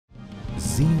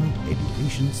Zeal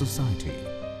Education Society,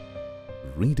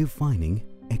 redefining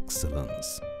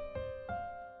excellence.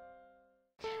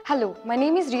 Hello, my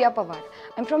name is Riya Pawar.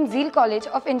 I'm from Zeal College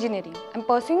of Engineering. I'm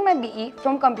pursuing my BE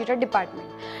from Computer Department.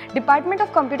 Department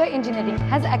of Computer Engineering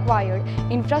has acquired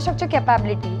infrastructure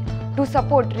capability to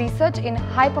support research in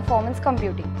high-performance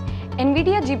computing.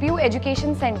 NVIDIA GPU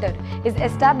Education Center is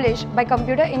established by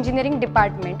Computer Engineering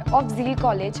Department of Zeal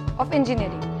College of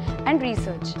Engineering and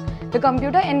Research. The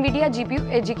Computer NVIDIA GPU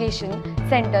Education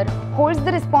Center holds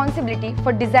the responsibility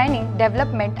for designing,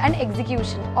 development and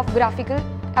execution of graphical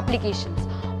applications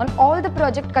on all the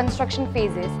project construction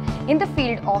phases in the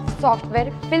field of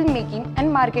software, filmmaking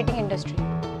and marketing industry.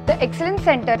 The Excellence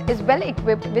Center is well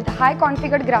equipped with high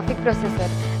configured graphic processor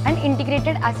and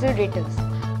integrated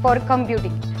accelerators for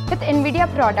computing with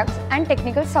NVIDIA products and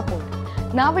technical support.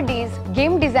 Nowadays,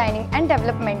 game designing and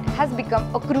development has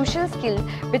become a crucial skill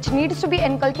which needs to be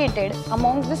inculcated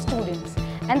amongst the students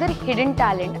and their hidden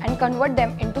talent and convert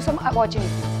them into some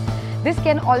opportunities. This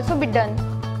can also be done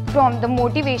from the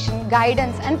motivation,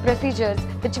 guidance and procedures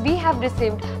which we have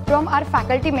received from our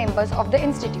faculty members of the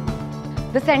institute.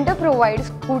 The center provides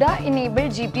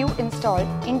CUDA-enabled GPU installed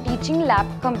in teaching lab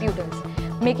computers,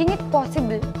 making it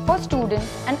possible for students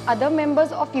and other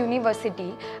members of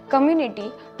university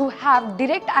community to have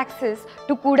direct access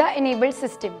to CUDA-enabled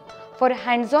system for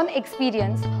hands-on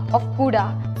experience of CUDA,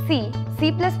 C,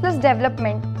 C++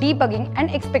 development, debugging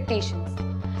and expectations.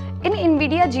 In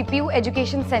NVIDIA GPU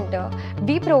Education Center,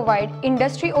 we provide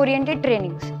industry-oriented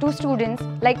trainings to students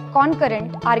like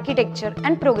concurrent architecture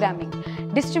and programming,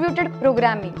 distributed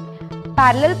programming,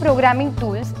 parallel programming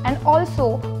tools and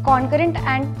also concurrent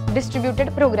and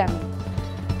distributed programming.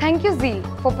 Thank you Zeal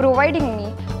for providing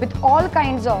me with all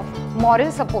kinds of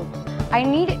moral support. I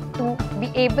need to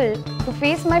be able to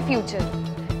face my future.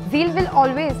 Zeal will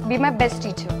always be my best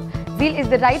teacher. Zeal is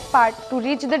the right path to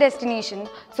reach the destination,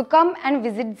 so come and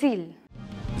visit Zeal.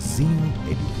 Zeal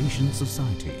Education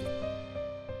Society,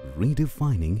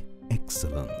 redefining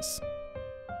excellence.